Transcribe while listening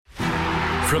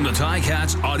From the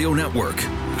Ticats Audio Network,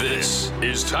 this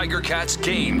is Tiger Cats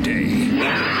Game Day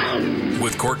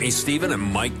with Courtney Stephen and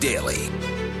Mike Daly.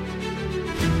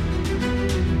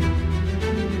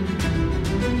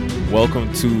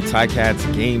 Welcome to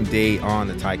Ticats Game Day on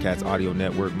the Ticats Audio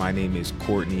Network. My name is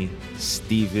Courtney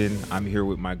Stephen. I'm here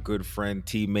with my good friend,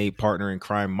 teammate, partner in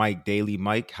crime, Mike Daly.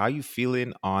 Mike, how you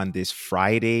feeling on this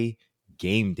Friday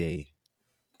game day?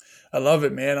 I love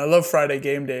it, man. I love Friday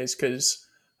game days because,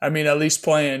 at least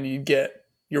playing, you get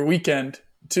your weekend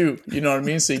too. You know what I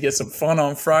mean? So you get some fun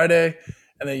on Friday,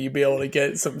 and then you be able to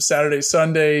get some Saturday,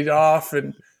 Sunday off.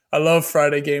 And I love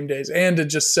Friday game days, and to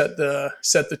just set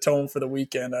the tone for the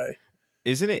weekend.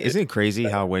 Isn't it crazy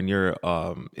how when you're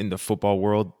in the football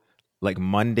world, like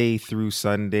Monday through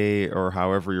Sunday or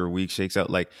however your week shakes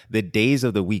out, like the days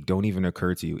of the week don't even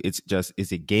occur to you. It's just,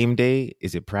 is it game day?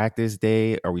 Is it practice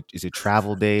day? Is it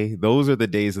travel day? Those are the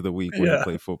days of the week when you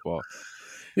play football.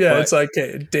 Yeah, but it's like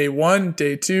day 1,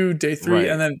 day 2, day 3, right.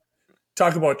 And then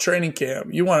talk about training camp.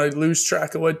 You want to lose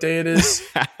track of what day it is?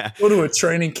 Go to a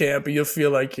training camp and you'll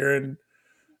feel like you're in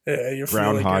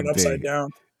Groundhog upside Day.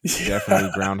 Down. Definitely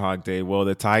Groundhog Day. Well,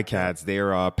 the Ticats,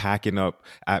 they're packing up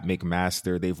at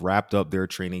McMaster. They've wrapped up their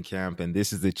training camp, and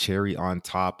this is the cherry on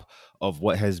top of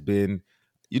what has been,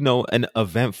 an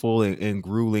eventful and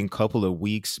grueling couple of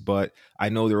weeks. But I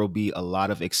know there will be a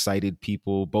lot of excited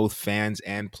people, both fans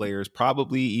and players,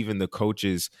 probably even the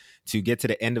coaches, to get to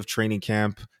the end of training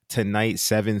camp tonight,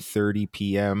 7:30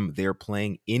 p.m. They're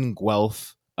playing in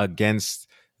Guelph against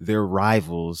their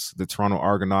rivals, the Toronto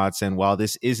Argonauts. And while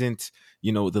this isn't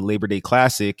the Labor Day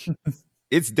Classic,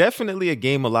 it's definitely a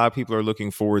game a lot of people are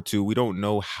looking forward to. We don't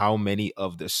know how many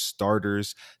of the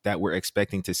starters that we're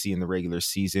expecting to see in the regular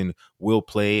season will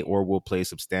play or will play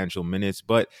substantial minutes,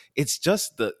 but it's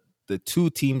just the two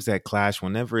teams that clash.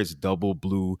 Whenever it's double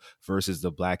blue versus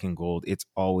the black and gold, it's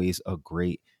always a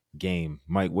great game.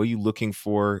 Mike, what are you looking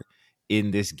for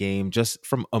in this game, just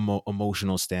from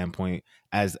emotional standpoint,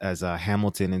 as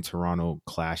Hamilton and Toronto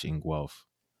clash in Guelph?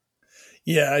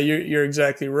 Yeah, you're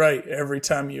exactly right. Every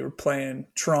time you're playing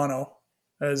Toronto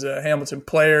as a Hamilton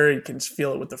player, you can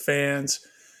feel it with the fans.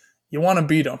 You want to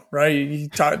beat them, right?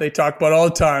 They talk about all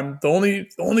the time. The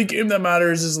only game that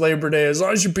matters is Labor Day. As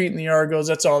long as you're beating the Argos,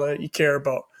 that's all that you care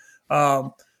about.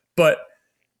 But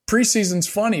preseason's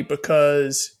funny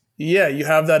because, you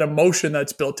have that emotion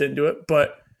that's built into it.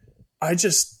 But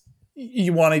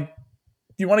you want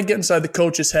to get inside the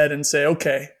coach's head and say,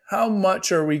 okay, how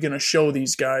much are we going to show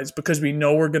these guys? Because we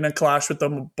know we're going to clash with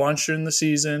them a bunch in the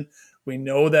season. We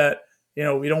know that,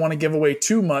 we don't want to give away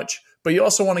too much, but you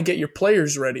also want to get your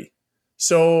players ready.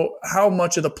 So how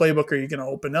much of the playbook are you going to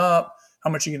open up? How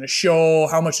much are you going to show?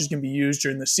 How much is going to be used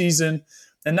during the season?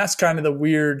 And that's kind of the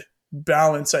weird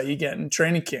balance that you get in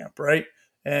training camp, right?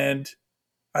 And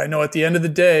I know at the end of the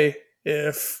day,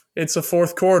 if it's a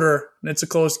fourth quarter and it's a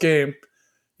close game,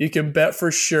 you can bet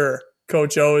for sure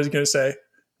Coach O is going to say,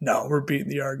 no, we're beating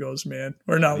the Argos, man.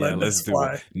 We're not letting this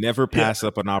fly. Never pass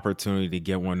up an opportunity to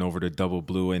get one over to double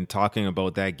blue. And talking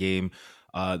about that game,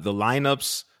 the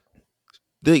lineups,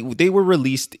 they were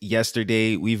released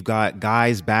yesterday. We've got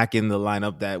guys back in the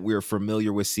lineup that we're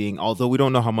familiar with seeing, although we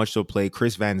don't know how much they'll play.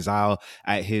 Chris Van Zyl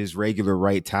at his regular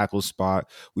right tackle spot.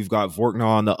 We've got Vorknall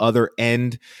on the other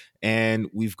end. And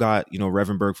we've got,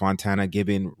 Revenberg, Fontana,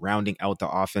 Gibbon rounding out the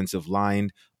offensive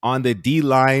line. On the D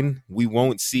line, we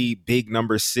won't see big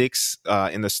number 6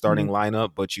 in the starting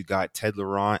lineup, but you got Ted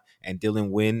Laurent and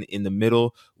Dylan Wynn in the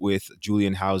middle with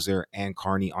Julian Hauser and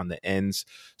Carney on the ends.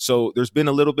 So there's been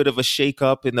a little bit of a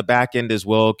shakeup in the back end as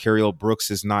well. Cariel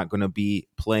Brooks is not going to be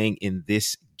playing in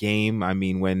this game. I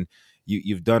mean, when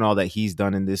you've done all that he's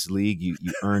done in this league, you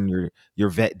earn your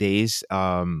vet days.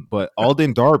 But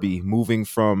Alden Darby moving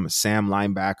from Sam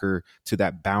linebacker to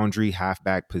that boundary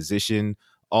halfback position.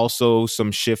 Also,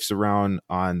 some shifts around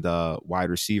on the wide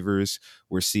receivers.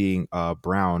 We're seeing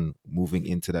Brown moving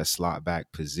into that slot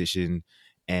back position.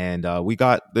 And we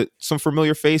got some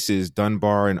familiar faces.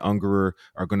 Dunbar and Ungerer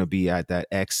are going to be at that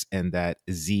X and that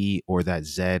Z or that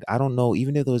Z. I don't know.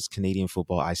 Even though it's Canadian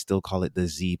football, I still call it the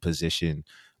Z position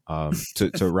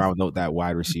to round out that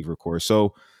wide receiver core.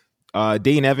 So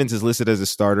Dane Evans is listed as a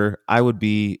starter. I would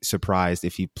be surprised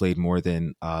if he played more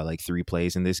than 3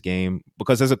 plays in this game,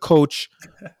 because as a coach,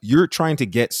 you're trying to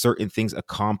get certain things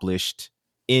accomplished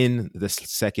in the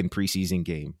second preseason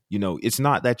game. It's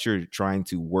not that you're trying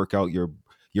to work out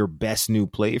your best new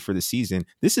play for the season.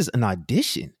 This is an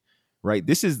audition, right?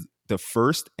 This is the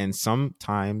first and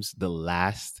sometimes the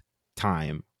last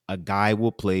time a guy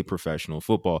will play professional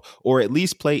football, or at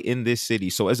least play in this city.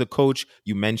 So as a coach,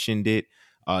 you mentioned it,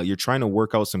 you're trying to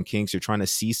work out some kinks, you're trying to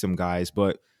see some guys,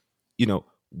 but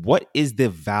what is the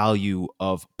value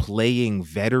of playing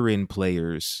veteran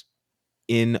players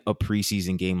in a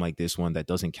preseason game like this one that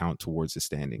doesn't count towards the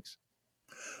standings?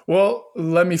 Well,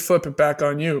 let me flip it back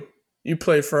on you. You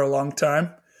played for a long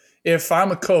time. If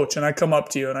I'm a coach and I come up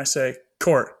to you and I say,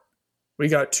 Court, we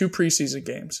got 2 preseason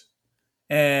games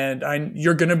and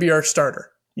you're going to be our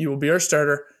starter. You will be our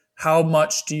starter. How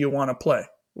much do you want to play?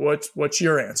 What's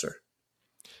your answer?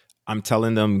 I'm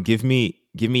telling them, give me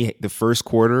the first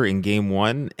quarter in game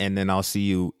 1, and then I'll see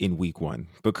you in week 1,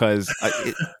 because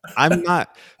I'm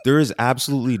not. There is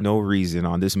absolutely no reason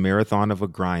on this marathon of a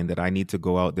grind that I need to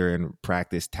go out there and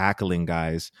practice tackling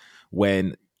guys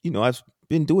when, I've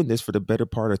been doing this for the better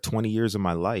part of 20 years of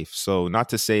my life. So not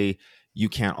to say you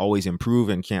can't always improve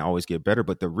and can't always get better,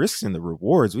 but the risks and the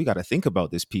rewards, we got to think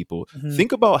about this, people. Mm-hmm.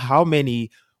 Think about how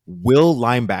many will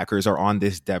linebackers are on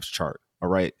this depth chart. All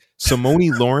right.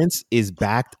 Simone Lawrence is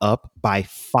backed up by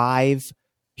 5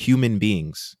 human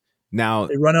beings. Now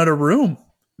they run out of room.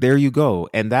 There you go.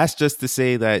 And that's just to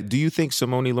say that, do you think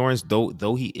Simone Lawrence,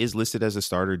 though he is listed as a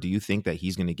starter, do you think that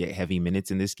he's going to get heavy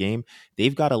minutes in this game?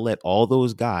 They've got to let all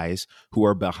those guys who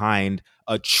are behind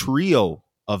a trio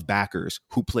of backers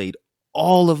who played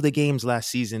all of the games last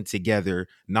season together,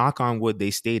 knock on wood,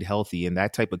 they stayed healthy, and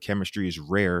that type of chemistry is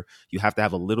rare. You have to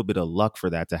have a little bit of luck for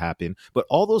that to happen. But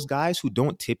all those guys who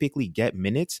don't typically get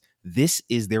minutes, this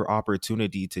is their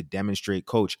opportunity to demonstrate,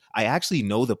 coach, I actually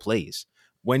know the plays.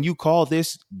 When you call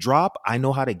this drop, I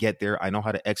know how to get there. I know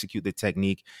how to execute the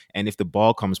technique. And if the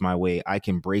ball comes my way, I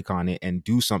can break on it and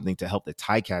do something to help the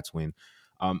Ticats win.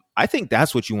 I think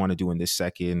that's what you want to do in this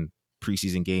second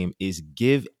preseason game, is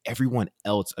give everyone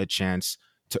else a chance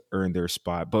to earn their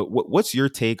spot. But what's your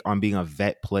take on being a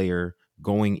vet player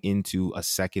going into a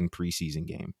second preseason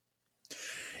game?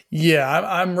 Yeah,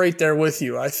 I'm right there with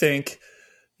you. I think,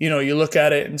 you look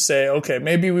at it and say, okay,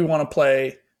 maybe we want to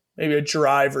play maybe a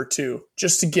drive or 2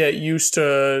 just to get used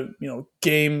to,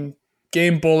 game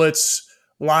bullets,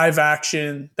 live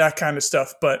action, that kind of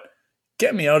stuff. But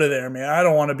get me out of there, man. I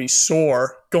don't want to be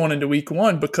sore going into week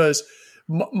 1, because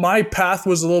my path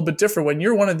was a little bit different. When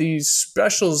you're one of these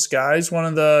specials guys, one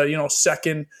of the,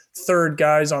 second, third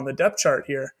guys on the depth chart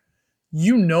here,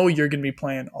 you're going to be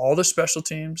playing all the special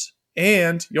teams,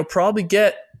 and you'll probably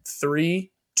get 3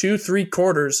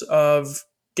 quarters of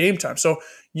game time. So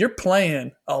you're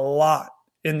playing a lot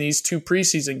in these 2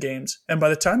 preseason games. And by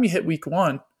the time you hit week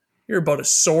 1, you're about as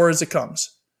sore as it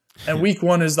comes. And week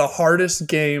 1 is the hardest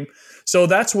game. So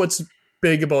that's what's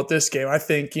big about this game. I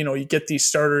think, you get these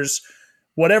starters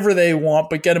whatever they want,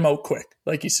 but get them out quick.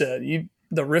 Like you said,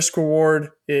 the risk reward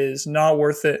is not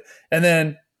worth it. And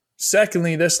then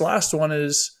secondly, this last one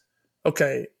is,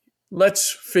 okay,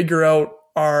 let's figure out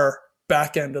our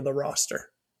back end of the roster.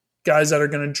 Guys that are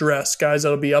going to dress, guys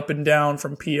that'll be up and down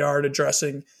from PR to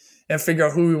dressing, and figure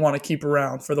out who we want to keep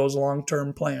around for those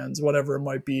long-term plans, whatever it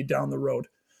might be down the road.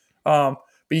 But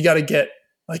you got to get,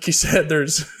 like you said,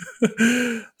 there's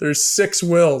 6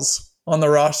 Wills on the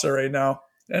roster right now.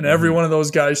 And every one of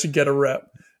those guys should get a rep.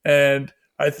 And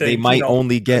I think they might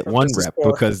only get 1 rep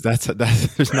because that's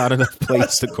there's not enough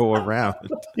place to go around.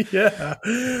 Yeah,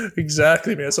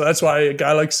 exactly, man. So that's why a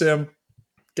guy like Sim,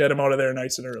 get him out of there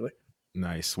nice and early.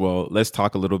 Nice. Well, let's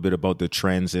talk a little bit about the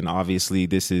trends. And obviously,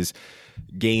 this is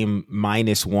game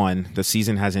 -1. The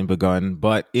season hasn't begun.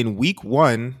 But in week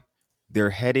 1, they're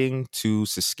heading to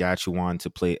Saskatchewan to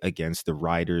play against the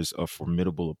Riders, a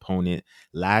formidable opponent.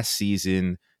 Last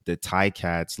season, the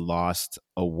Ticats lost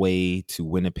away to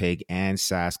Winnipeg and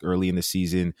Sask early in the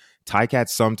season. Ticats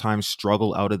sometimes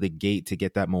struggle out of the gate to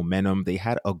get that momentum. They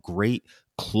had a great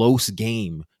close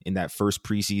game in that first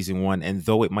preseason one, and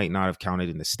though it might not have counted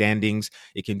in the standings,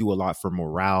 it can do a lot for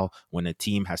morale when a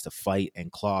team has to fight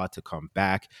and claw to come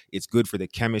back. It's good for the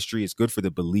chemistry. It's good for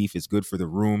the belief. It's good for the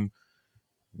room.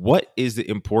 What is the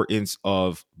importance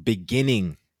of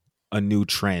beginning a new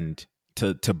trend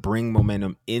to bring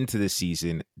momentum into the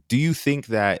season? Do you think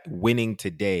that winning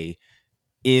today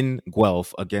in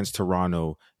Guelph against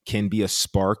Toronto can be a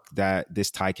spark that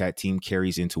this Ticat team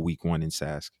carries into week 1 in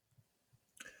Sask?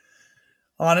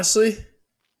 Honestly,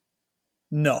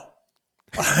 no.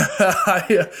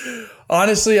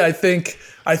 Honestly, I think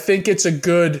it's a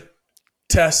good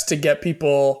test to get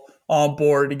people on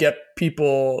board, to get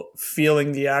people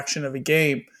feeling the action of a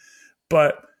game.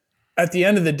 But at the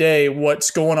end of the day,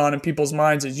 what's going on in people's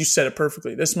minds is, you said it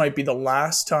perfectly. This might be the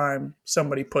last time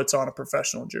somebody puts on a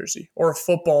professional jersey or a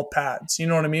football pads. You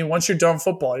know what I mean? Once you're done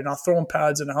football, you're not throwing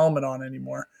pads and a helmet on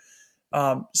anymore.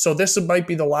 So this might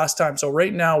be the last time. So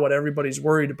right now, what everybody's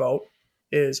worried about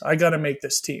is, I got to make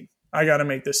this team. I got to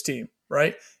make this team,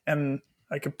 right? And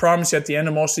I can promise you, at the end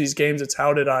of most of these games, it's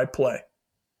how did I play,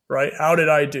 right? How did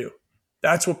I do?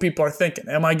 That's what people are thinking.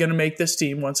 Am I going to make this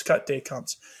team once cut day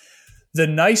comes? The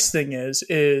nice thing is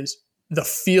the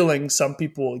feeling some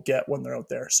people will get when they're out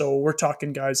there. So we're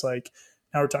talking guys like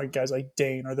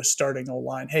Dane or the starting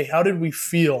O-line. Hey, how did we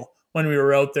feel when we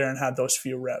were out there and had those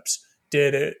few reps?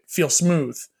 Did it feel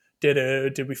smooth?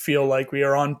 Did we feel like we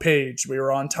are on page? We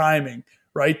were on timing,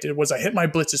 right? Was I hit my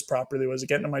blitzes properly? Was I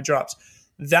getting to my drops?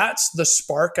 That's the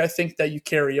spark, I think, that you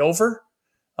carry over,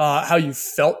 how you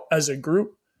felt as a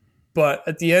group. But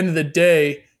at the end of the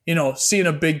day, seeing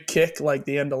a big kick like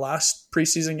the end of last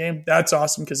preseason game, that's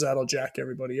awesome because that'll jack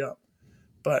everybody up.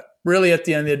 But really, at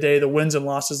the end of the day, the wins and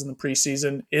losses in the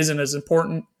preseason isn't as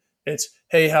important. It's,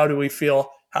 hey, how do we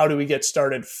feel? How do we get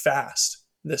started fast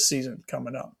this season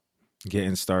coming up?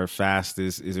 Getting started fast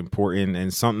is important.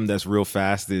 And something that's real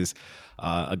fast is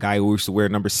a guy who used to wear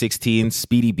number 16,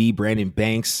 Speedy B, Brandon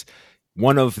Banks.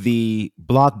 One of the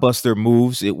blockbuster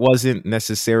moves. It wasn't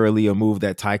necessarily a move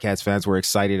that Ticats fans were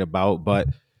excited about, but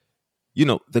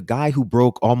the guy who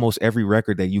broke almost every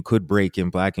record that you could break in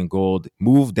black and gold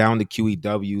moved down to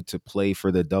QEW to play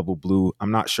for the Double Blue.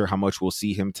 I'm not sure how much we'll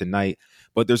see him tonight,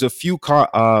 but there's a few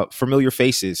familiar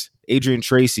faces. Adrian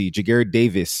Tracy, Jagarrett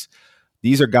Davis.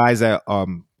 These are guys that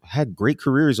had great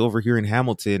careers over here in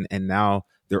Hamilton, and now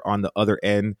they're on the other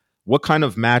end. What kind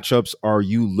of matchups are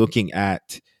you looking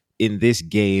at in this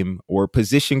game, or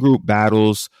position group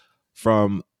battles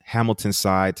from Hamilton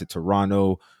side to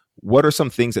Toronto? What are some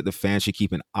things that the fans should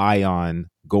keep an eye on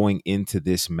going into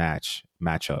this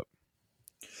matchup?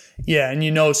 Yeah,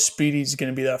 and Speedy's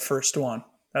going to be that first one.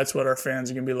 That's what our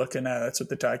fans are going to be looking at. That's what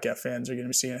the Ticat fans are going to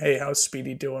be seeing. Hey, how's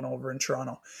Speedy doing over in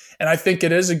Toronto? And I think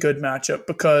it is a good matchup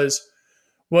because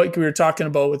what we were talking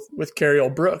about with Carriel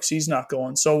Brooks, he's not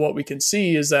going. So what we can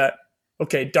see is that,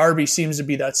 okay, Darby seems to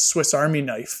be that Swiss Army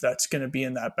knife that's going to be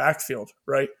in that backfield,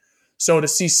 right? So to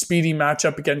see Speedy match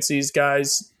up against these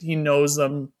guys, he knows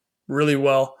them really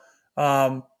well.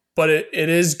 But it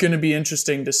is going to be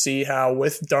interesting to see how,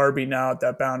 with Darby now at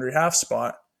that boundary half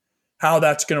spot, how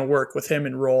that's going to work with him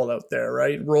and Roll out there,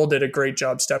 right? Roll did a great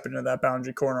job stepping into that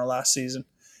boundary corner last season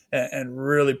and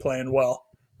really playing well,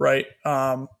 right?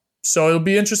 So it'll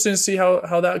be interesting to see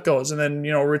how that goes. And then,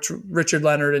 Richard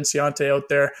Leonard and Ciante out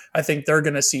there, I think they're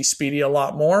going to see Speedy a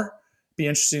lot more. Be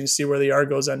interesting to see where the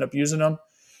Argos end up using them.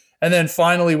 And then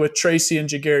finally with Tracy and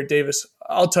Jagarrett Davis,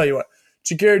 I'll tell you what,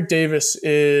 Jagarrett Davis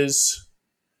is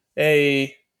an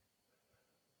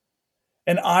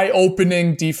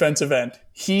eye-opening defensive end.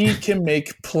 He can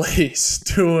make plays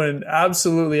doing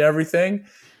absolutely everything.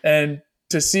 And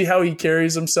to see how he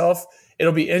carries himself,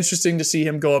 it'll be interesting to see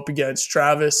him go up against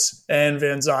Travis and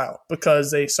Van Zyl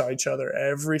because they saw each other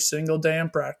every single day in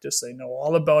practice. They know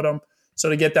all about him. So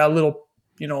to get that little,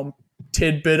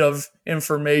 tidbit of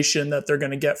information that they're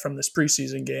going to get from this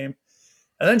preseason game.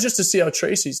 And then just to see how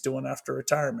Tracy's doing after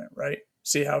retirement, right?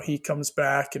 See how he comes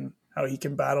back and how he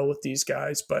can battle with these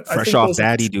guys. But fresh off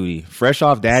daddy duty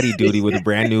with a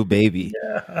brand new baby.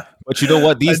 Yeah. But you know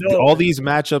what? All these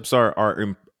matchups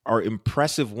are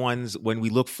impressive ones when we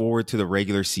look forward to the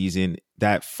regular season.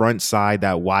 That front side,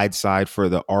 that wide side for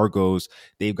the Argos,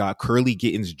 they've got Curly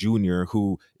Gittins Jr.,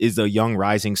 who is a young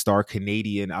rising star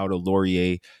Canadian out of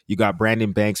Laurier. You got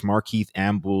Brandon Banks, Markeith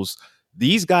Ambles.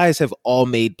 These guys have all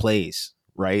made plays,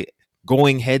 right?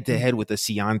 Going head to head with a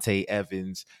Ciante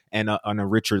Evans and a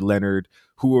Richard Leonard,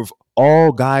 who are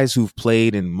all guys who've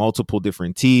played in multiple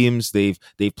different teams. They've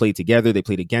played together. They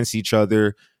played against each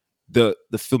other. The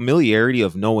familiarity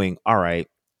of knowing, all right,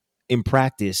 in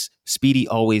practice, Speedy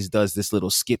always does this little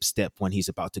skip step when he's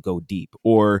about to go deep,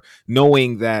 or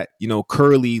knowing that,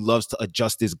 Curly loves to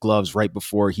adjust his gloves right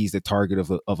before he's the target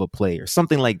of a play or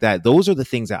something like that. Those are the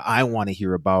things that I want to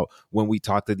hear about when we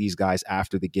talk to these guys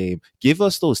after the game. Give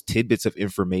us those tidbits of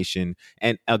information.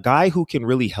 And a guy who can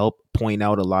really help point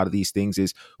out a lot of these things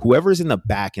is whoever's in the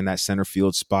back in that center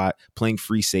field spot playing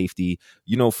free safety.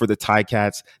 For the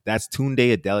Ticats, that's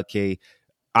Tunde Adeleke.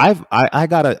 I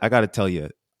gotta tell you,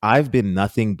 I've been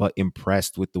nothing but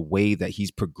impressed with the way that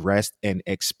he's progressed and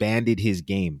expanded his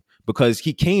game, because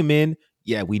he came in,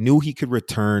 we knew he could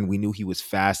return. We knew he was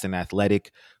fast and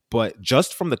athletic, but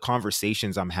just from the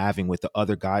conversations I'm having with the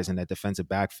other guys in that defensive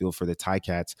backfield for the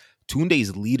Ticats,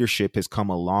 Tunde's leadership has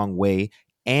come a long way,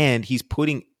 and he's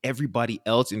putting everybody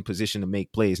else in position to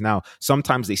make plays. Now,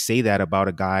 sometimes they say that about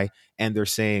a guy and they're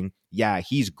saying, yeah,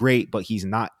 he's great, but he's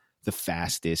not the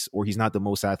fastest, or he's not the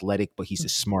most athletic, but he's the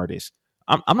smartest.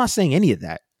 I'm not saying any of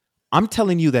that. I'm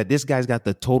telling you that this guy's got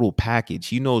the total package.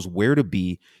 He knows where to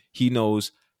be. He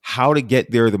knows how to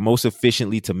get there the most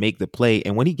efficiently to make the play.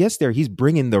 And when he gets there, he's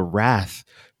bringing the wrath.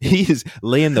 He is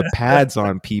laying the pads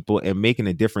on people and making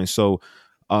a difference. So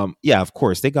Yeah, of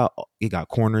course they got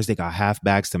corners, they got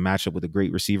halfbacks to match up with the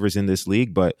great receivers in this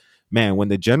league. But man, when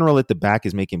the general at the back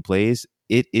is making plays,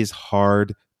 it is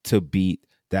hard to beat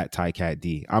that Ticat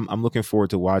D. I'm looking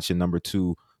forward to watching number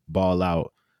 2 ball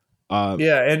out.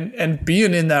 And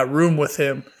being in that room with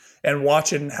him and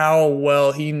watching how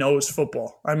well he knows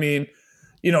football. I mean,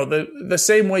 the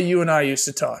same way you and I used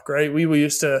to talk, right?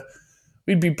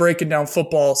 We'd be breaking down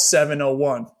football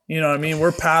 701. You know what I mean?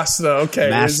 We're past the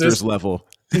masters level.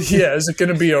 Yeah, is it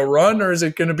going to be a run or is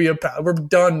it going to be a pass? We're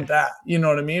done that. You know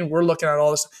what I mean? We're looking at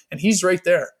all this, and he's right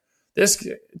there. This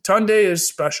Tunde is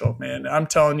special, man. I'm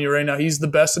telling you right now, he's the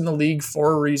best in the league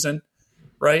for a reason,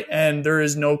 right? And there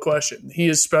is no question. He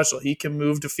is special. He can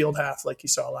move to field half like you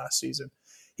saw last season.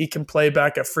 He can play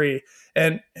back at free,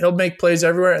 and he'll make plays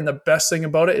everywhere. And the best thing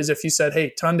about it is if you said,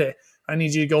 hey, Tunde, I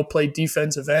need you to go play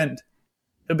defensive end,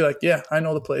 he'll be like, yeah, I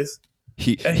know the plays.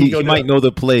 He might know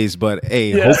the plays, but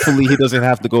hey, hopefully he doesn't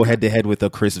have to go head to head with a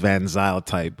Chris Van Zyl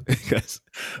type, because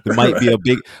there might be a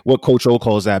big, what Coach O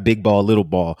calls that, big ball, little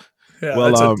ball. Yeah, well,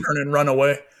 that's a turn and run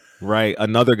away. Right.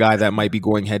 Another guy that might be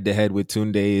going head to head with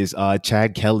Tunde is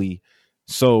Chad Kelly.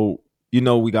 So, we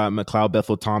got McLeod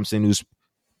Bethel Thompson, who's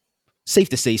safe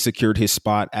to say secured his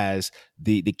spot as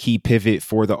the key pivot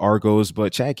for the Argos,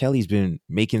 but Chad Kelly's been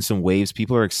making some waves.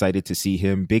 People are excited to see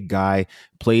him. Big guy,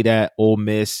 played at Ole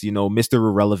Miss, Mr.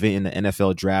 Irrelevant in the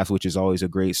NFL draft, which is always a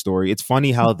great story. It's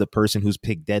funny how the person who's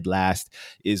picked dead last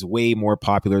is way more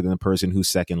popular than the person who's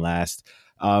second last.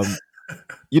 I'm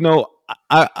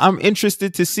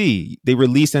interested to see. They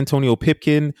released Antonio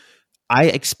Pipkin. I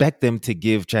expect them to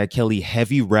give Chad Kelly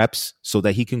heavy reps so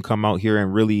that he can come out here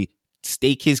and really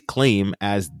stake his claim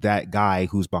as that guy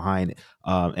who's behind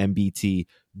MBT.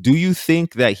 Do you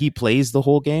think that he plays the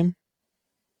whole game?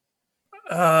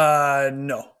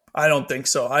 No, I don't think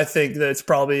so. I think that it's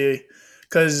probably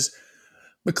because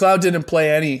McLeod didn't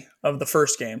play any of the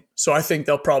first game. So I think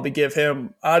they'll probably give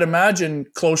him, I'd imagine,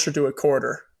 closer to a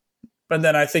quarter. But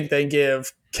then I think they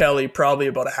give Kelly probably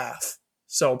about a half.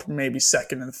 So maybe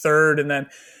second and third. And then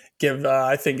give,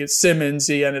 I think it's Simmons.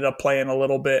 He ended up playing a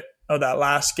little bit of that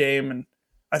last game, and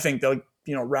I think they'll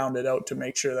round it out to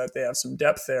make sure that they have some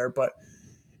depth there. But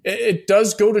it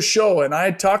does go to show, and I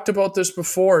had talked about this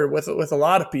before with a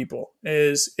lot of people,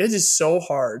 it is so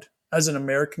hard as an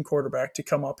American quarterback to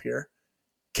come up here,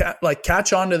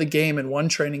 catch on to the game in one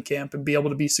training camp and be able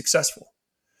to be successful.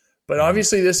 But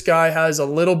obviously this guy has a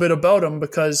little bit about him,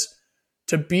 because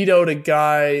to beat out a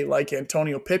guy like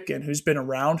Antonio Pipkin, who's been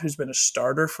around, who's been a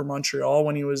starter for Montreal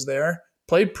when he was there,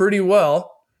 played pretty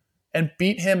well, and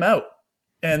beat him out.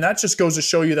 And that just goes to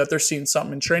show you that they're seeing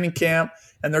something in training camp,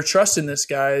 and they're trusting this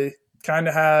guy. Kind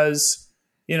of has,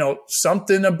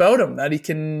 something about him that he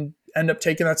can end up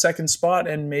taking that second spot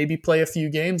and maybe play a few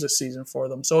games this season for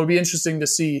them. So it'll be interesting to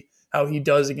see how he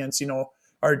does against,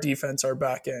 our defense, our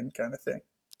back end kind of thing.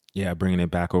 Yeah, bringing it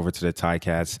back over to the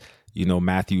Ticats,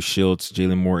 Matthew Schultz,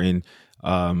 Jalen Morton.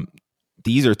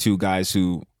 These are two guys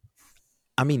who,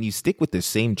 you stick with the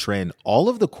same trend. All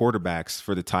of the quarterbacks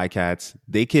for the Ticats,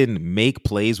 they can make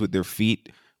plays with their feet.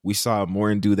 We saw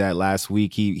Morton do that last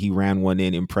week. He ran one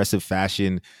in impressive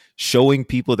fashion, showing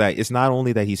people that it's not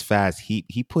only that he's fast,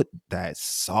 he put that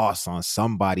sauce on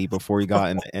somebody before he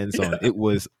got in the end zone. It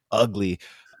was ugly.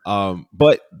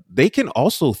 But they can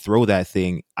also throw that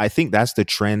thing. I think that's the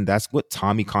trend. That's what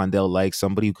Tommy Condell likes,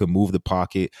 somebody who can move the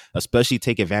pocket, especially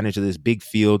take advantage of this big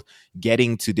field,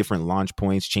 getting to different launch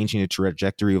points, changing the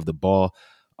trajectory of the ball.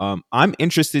 I'm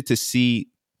interested to see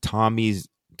Tommy's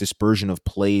dispersion of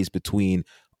plays between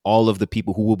all of the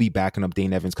people who will be backing up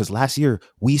Dane Evans, because last year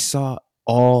we saw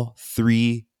all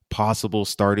three possible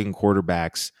starting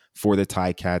quarterbacks for the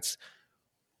Ticats.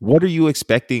 What are you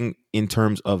expecting in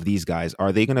terms of these guys?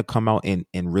 Are they going to come out and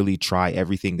really try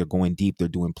everything? They're going deep. They're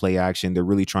doing play action. They're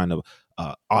really trying to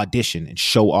audition and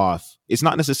show off. It's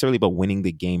not necessarily about winning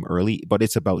the game early, but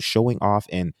it's about showing off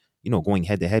and, going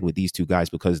head to head with these two guys,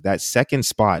 because that second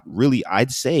spot really,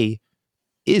 I'd say,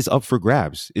 is up for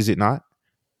grabs. Is it not?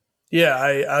 Yeah,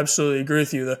 I absolutely agree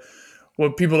with you.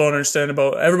 What people don't understand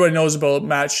everybody knows about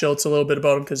Matt Schultz a little bit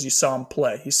about him because you saw him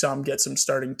play. You saw him get some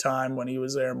starting time when he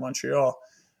was there in Montreal.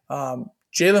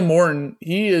 Jalen Morton,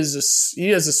 he has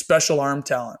a special arm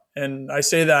talent. And I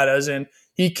say that as in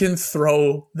he can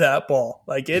throw that ball.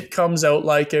 Like, it comes out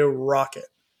like a rocket.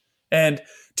 And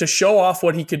to show off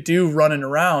what he could do running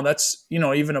around, that's,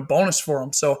 even a bonus for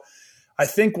him. So I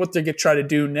think what they try to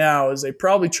do now is they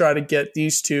probably try to get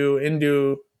these two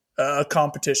into a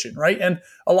competition, right? And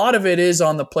a lot of it is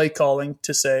on the play calling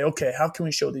to say, okay, how can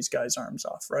we show these guys arms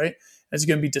off, right? It's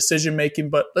going to be decision making,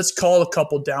 but let's call a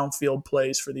couple downfield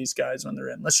plays for these guys when they're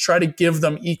in. Let's try to give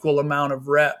them equal amount of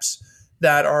reps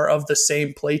that are of the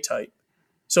same play type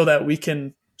so that we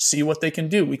can see what they can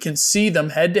do. We can see them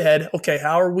head to head. Okay,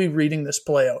 how are we reading this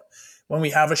play out? When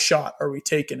we have a shot, are we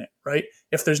taking it, right?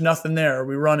 If there's nothing there, are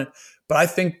we running? But I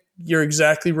think you're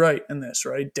exactly right in this,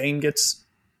 right? Dane gets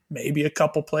maybe a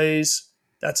couple plays.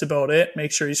 That's about it.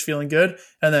 Make sure he's feeling good.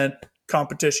 And then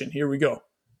competition. Here we go.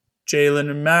 Jalen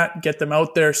and Matt, get them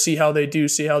out there, see how they do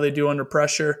under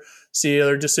pressure, see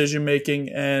their decision making,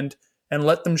 and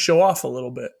let them show off a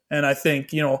little bit. And I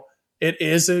think, it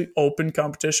is an open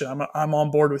competition. I'm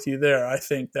on board with you there. I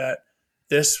think that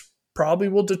this probably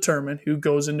will determine who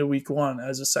goes into week 1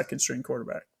 as a second string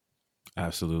quarterback.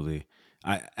 Absolutely.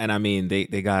 I mean,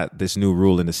 they got this new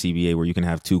rule in the CBA where you can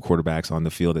have 2 quarterbacks on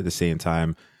the field at the same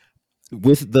time.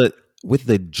 With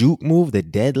the juke move, the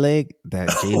dead leg that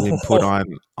Jalen put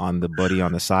on the buddy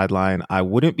on the sideline, I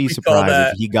wouldn't be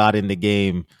surprised if he got in the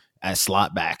game as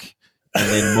slot back and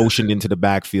then motioned into the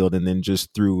backfield and then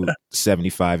just threw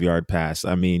 75-yard pass.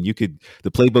 I mean,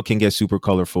 the playbook can get super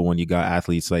colorful when you got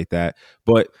athletes like that.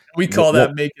 But we call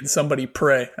that making somebody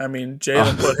pray. I mean,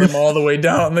 Jalen put him all the way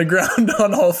down on the ground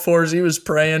on all fours. He was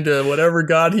praying to whatever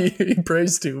God he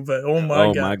prays to. But oh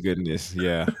my goodness,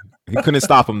 yeah. He couldn't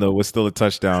stop him, though. It was still a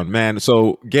touchdown, man.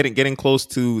 So getting close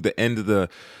to the end of the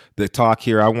talk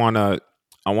here, I want to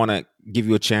give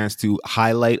you a chance to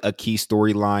highlight a key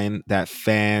storyline that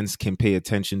fans can pay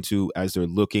attention to as they're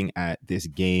looking at this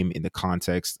game in the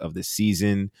context of the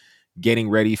season, getting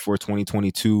ready for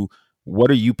 2022. What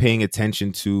are you paying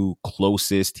attention to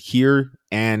closest here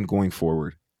and going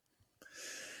forward?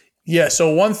 Yeah,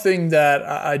 so one thing that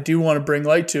I do want to bring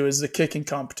light to is the kicking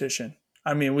competition.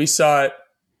 I mean, we saw it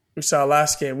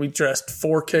last game. We dressed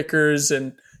 4 kickers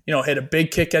and, hit a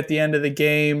big kick at the end of the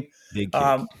game. Big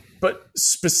kick. But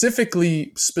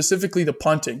specifically the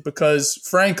punting, because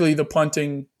frankly, the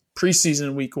punting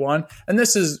preseason week 1, and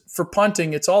this is for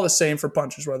punting, it's all the same for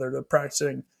punchers, whether they're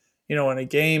practicing, in a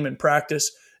game and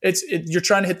practice, you're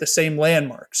trying to hit the same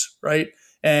landmarks, right?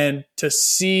 And to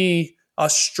see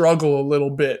us struggle a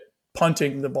little bit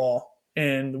punting the ball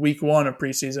in week 1 of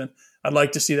preseason, I'd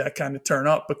like to see that kind of turn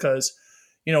up because,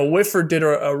 Whitford did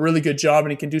a really good job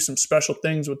and he can do some special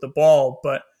things with the ball,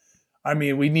 but I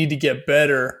mean, we need to get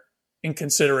better in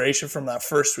consideration from that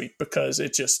first week because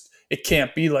it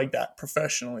can't be like that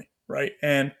professionally, right?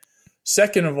 And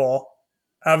second of all,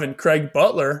 having Craig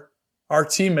Butler, our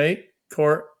teammate,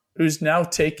 Court, who's now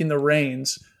taking the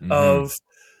reins of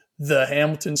the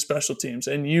Hamilton special teams.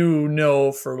 And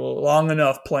for long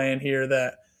enough playing here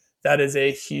that is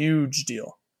a huge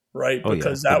deal, right?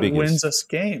 Because that wins us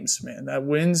games, man. That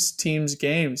wins teams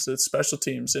games, the special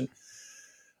teams. And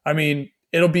I mean,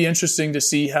 it'll be interesting to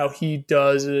see how he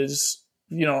does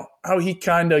how he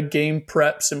kind of game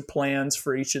preps and plans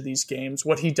for each of these games,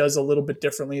 what he does a little bit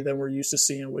differently than we're used to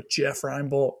seeing with Jeff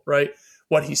Reinbold, right?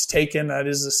 What he's taken that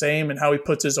is the same and how he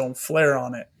puts his own flair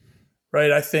on it,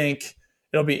 right? I think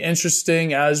it'll be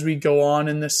interesting as we go on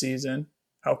in the season,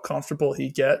 how comfortable he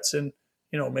gets. And,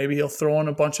 maybe he'll throw in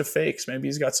a bunch of fakes. Maybe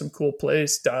he's got some cool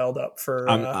plays dialed up for.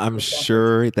 I'm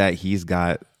sure that he's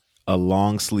got a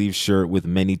long sleeve shirt with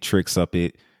many tricks up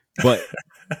it, but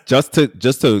just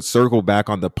to circle back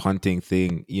on the punting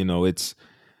thing, it's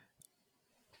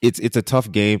a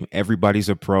tough game. Everybody's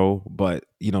a pro, but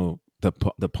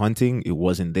the punting, it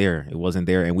wasn't there.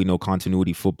 And we know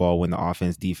continuity football, when the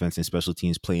offense, defense, and special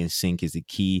teams play in sync, is the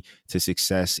key to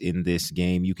success in this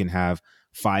game. You can have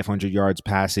 500 yards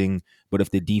passing, but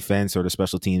if the defense or the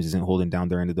special teams isn't holding down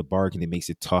their end of the bargain, it makes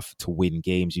it tough to win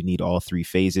games. You need all 3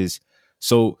 phases.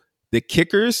 So the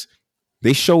kickers,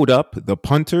 they showed up. The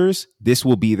punters, this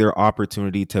will be their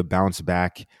opportunity to bounce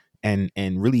back and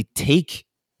really take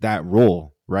that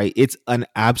role, right? It's an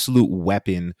absolute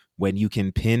weapon when you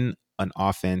can pin an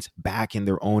offense back in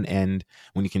their own end,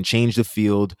 when you can change the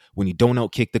field, when you don't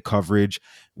outkick the coverage,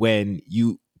 when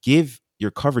you give your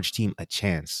coverage team a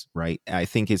chance, right? I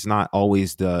think it's not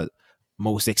always the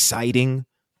most exciting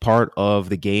part of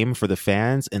the game for the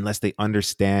fans unless they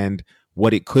understand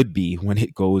what it could be when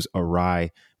it goes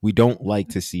awry. We don't like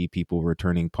to see people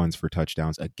returning punts for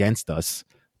touchdowns against us,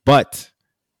 but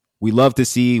we love to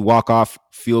see walk-off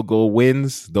field goal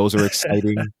wins. Those are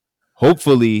exciting.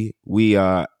 Hopefully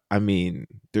there's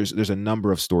a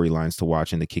number of storylines to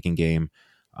watch in the kicking game.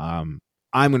 I'm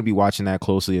going to be watching that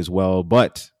closely as well,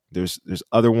 but there's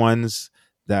other ones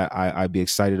that I'd be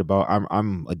excited about.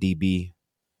 I'm a DB.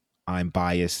 I'm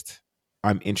biased.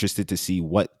 I'm interested to see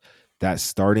what that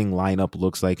starting lineup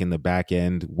looks like in the back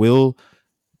end. Will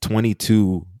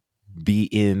 22 be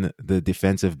in the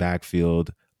defensive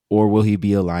backfield, or will he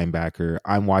be a linebacker?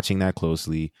 I'm watching that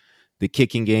closely. The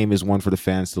kicking game is one for the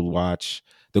fans to watch.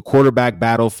 the quarterback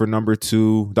battle for number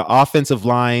 2, the offensive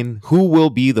line, who will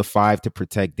be the 5 to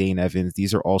protect Dane Evans.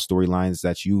 These are all storylines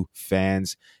that you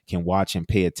fans can watch and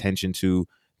pay attention to.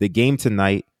 The game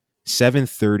tonight,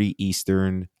 7:30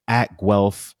 Eastern at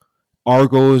Guelph.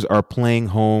 Argos are playing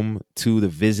home to the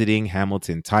visiting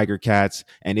Hamilton Tiger Cats.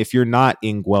 And if you're not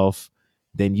in Guelph,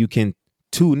 then you can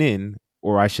tune in,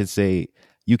 or I should say,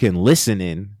 you can listen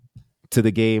in to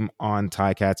the game on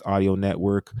Ticats Audio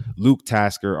Network. Luke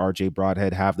Tasker, RJ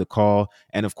Broadhead have the call.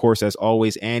 And of course, as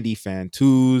always, Andy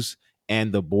Fantuz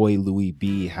and the boy Louis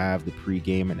B have the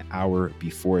pregame an hour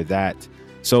before that.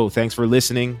 So thanks for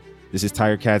listening. This is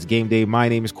Tiger Cats Game Day. My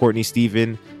name is Courtney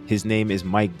Stephen. His name is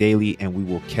Mike Daly, and we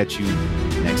will catch you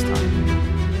next time.